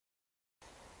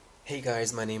Hey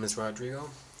guys, my name is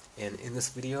Rodrigo, and in this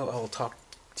video I will talk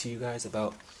to you guys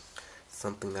about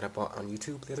something that I bought on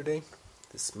YouTube the other day,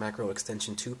 this macro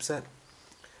extension tube set.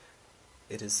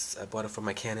 I bought it for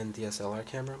my Canon DSLR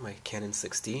camera, my Canon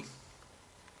 6D,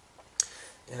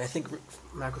 and I think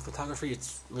macro photography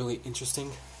is really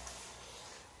interesting.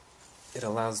 It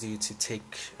allows you to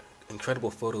take incredible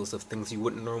photos of things you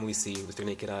wouldn't normally see with your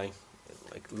naked eye,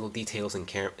 like little details in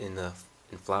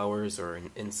flowers or in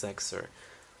insects or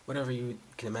whatever you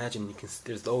can imagine.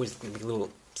 There's always going to be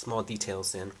little small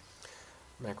details, and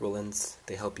macro lens,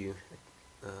 they help you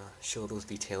show those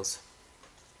details.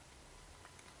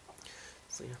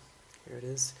 So yeah, here it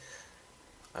is.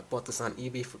 I bought this on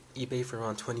eBay for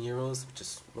around 20 euros, which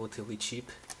is relatively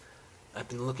cheap. I've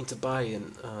been looking to buy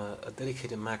a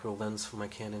dedicated macro lens for my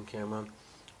Canon camera,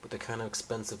 but they're kind of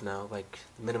expensive now. Like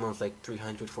the minimum is like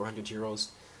 300, 400 euros,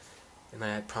 and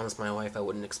I had promised my wife I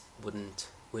wouldn't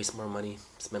waste more money,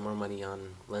 spend more money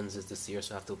on lenses this year,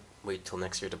 so I have to wait till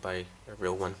next year to buy a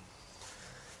real one.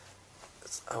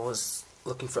 I was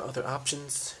looking for other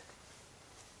options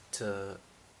to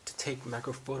take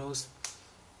macro photos,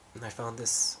 and I found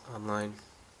this online.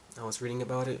 I was reading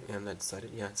about it, and I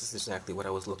decided, yeah, this is exactly what I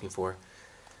was looking for.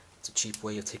 It's a cheap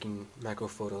way of taking macro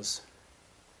photos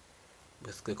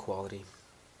with good quality.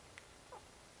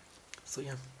 So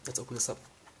yeah, let's open this up.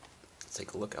 Let's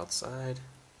take a look outside.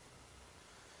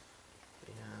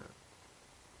 Yeah,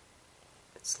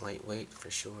 it's lightweight for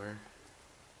sure.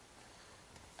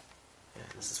 Yeah,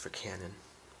 this is for Canon.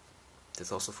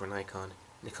 There's also for Nikon,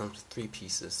 and it comes with 3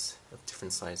 pieces of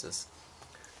different sizes.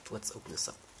 So let's open this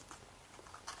up.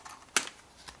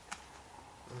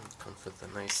 It comes with a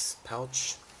nice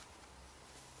pouch.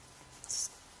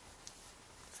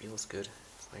 Feels good.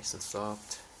 It's nice and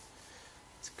soft.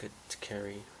 It's good to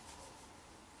carry.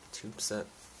 Tube set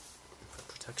for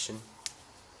protection.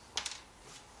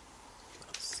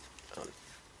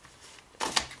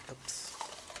 Oops.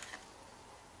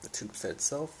 The tube set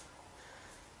itself,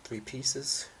 3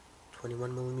 pieces,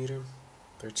 21mm,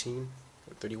 13,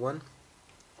 and 31.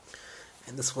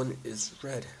 And this one is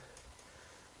red.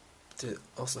 They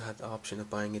also have the option of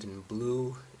buying it in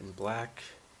blue, in black,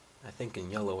 I think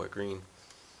in yellow or green.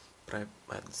 But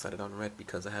I decided on red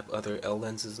because I have other L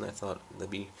lenses, and I thought that'd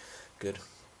be good.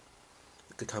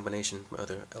 A good combination with my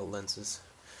other L lenses.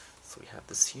 So we have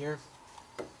this here.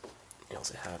 We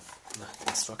also have the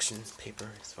instruction paper,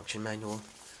 instruction manual.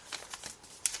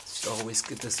 Should always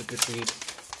give this a good read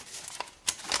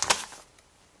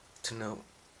to know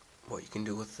what you can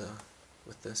do with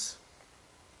this.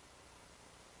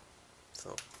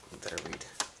 So you better read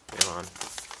later on.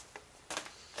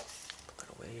 Put that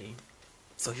away.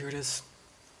 So here it is.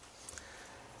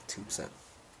 Tube set.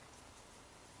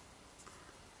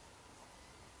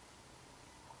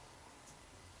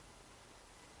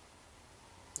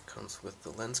 It comes with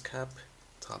the lens cap,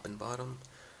 top and bottom.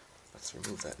 Let's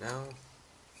remove that now.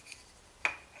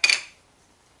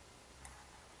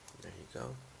 There you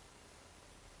go.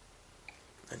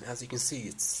 And as you can see,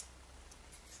 it's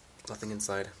nothing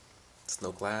inside. It's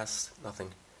no glass,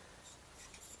 nothing.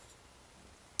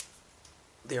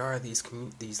 There are these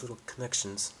little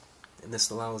connections, and this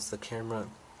allows the camera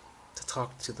to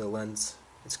talk to the lens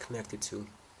it's connected to,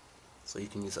 so you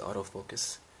can use the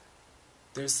autofocus.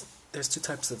 There's 2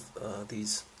 types of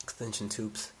these extension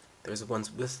tubes. There's the ones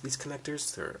with these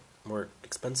connectors, they're more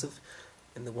expensive,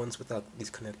 and the ones without these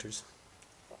connectors,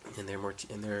 and they're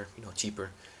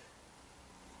cheaper.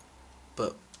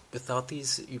 But without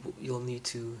these, you'll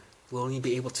only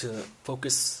be able to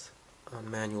focus on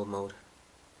manual mode.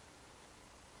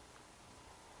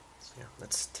 So yeah,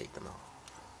 let's take them out.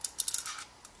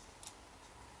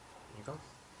 There you go.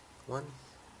 1.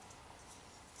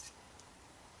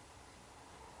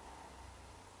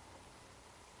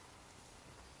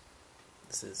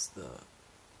 This is the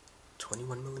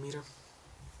 21mm.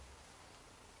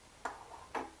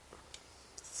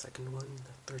 The second one,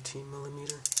 the 13mm.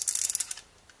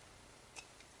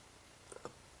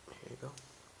 Here you go.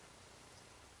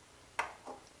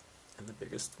 And the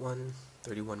biggest one,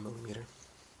 31mm. There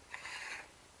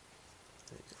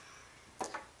you go.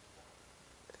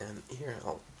 And here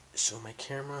I'll show my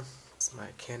camera. It's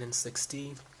my Canon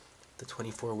 6D, the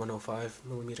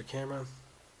 24-105mm camera.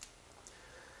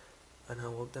 And I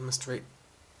will demonstrate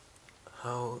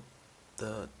how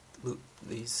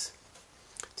these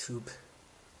tubes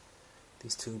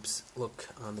look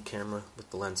on the camera with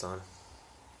the lens on.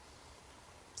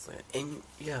 And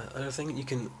yeah, other thing, you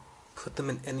can put them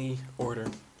in any order.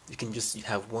 You can just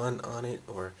have 1 on it,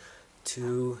 or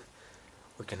 2,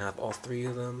 or you can have all 3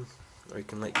 of them, or you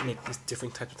can make these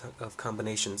different types of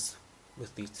combinations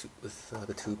with the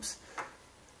tubes.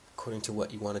 according to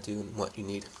what you want to do and what you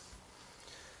need.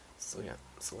 So yeah,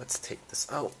 so let's take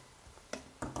this out.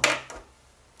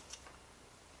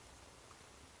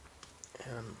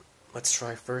 And let's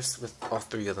try first with all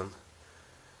three of them.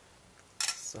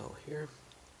 So here,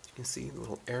 you can see the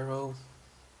little arrow,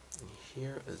 and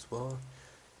here as well,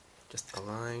 just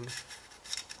align,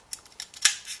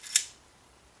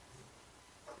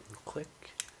 and click,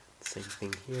 same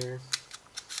thing here,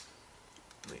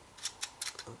 wait,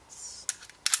 let's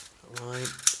align,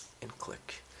 and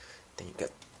click. Then you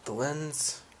get the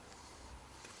lens,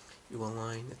 you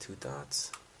align the two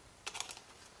dots,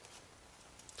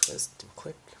 twist and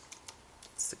click,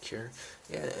 secure.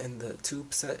 Yeah, and the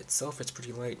tube set itself, it's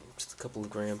pretty light, just a couple of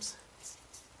grams.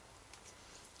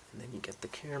 And then you get the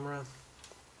camera,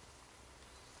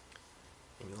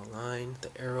 and you align the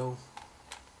arrow,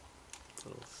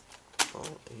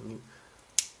 and you,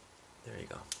 there you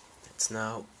go. It's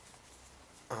now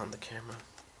on the camera.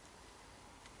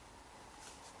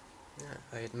 Yeah,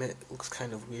 I admit it looks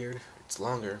kind of weird. It's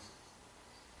longer,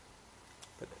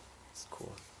 but it's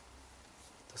cool.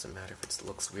 Doesn't matter if it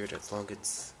looks weird as long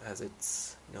as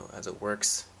it's as it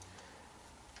works.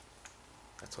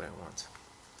 That's what I want.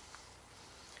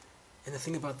 And the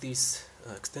thing about these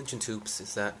extension tubes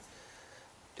is that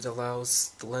it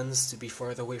allows the lens to be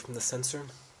farther away from the sensor,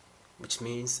 which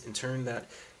means in turn that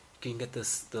you can get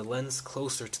the lens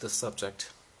closer to the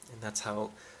subject, and that's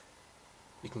how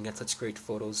you can get such great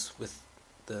photos with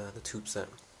the tube set.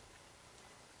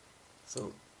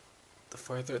 So the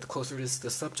closer it is to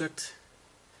the subject,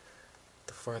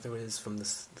 the farther it is from the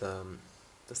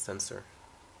sensor.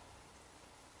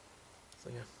 So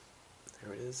yeah,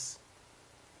 there it is.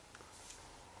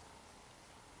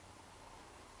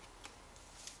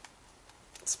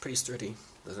 It's pretty sturdy,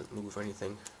 doesn't move or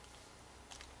anything.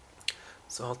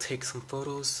 So I'll take some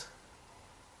photos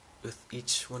with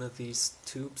each one of these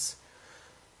tubes,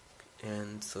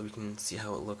 and so we can see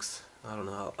how it looks. I don't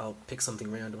know, I'll pick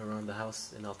something random around the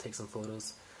house and I'll take some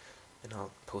photos and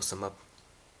I'll post them up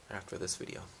after this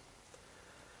video.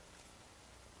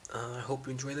 I hope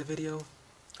you enjoy the video.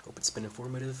 I hope it's been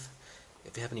informative.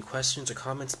 If you have any questions or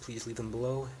comments, please leave them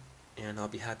below and I'll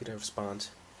be happy to respond.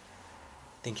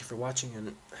 Thank you for watching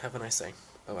and have a nice day.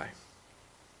 Bye bye.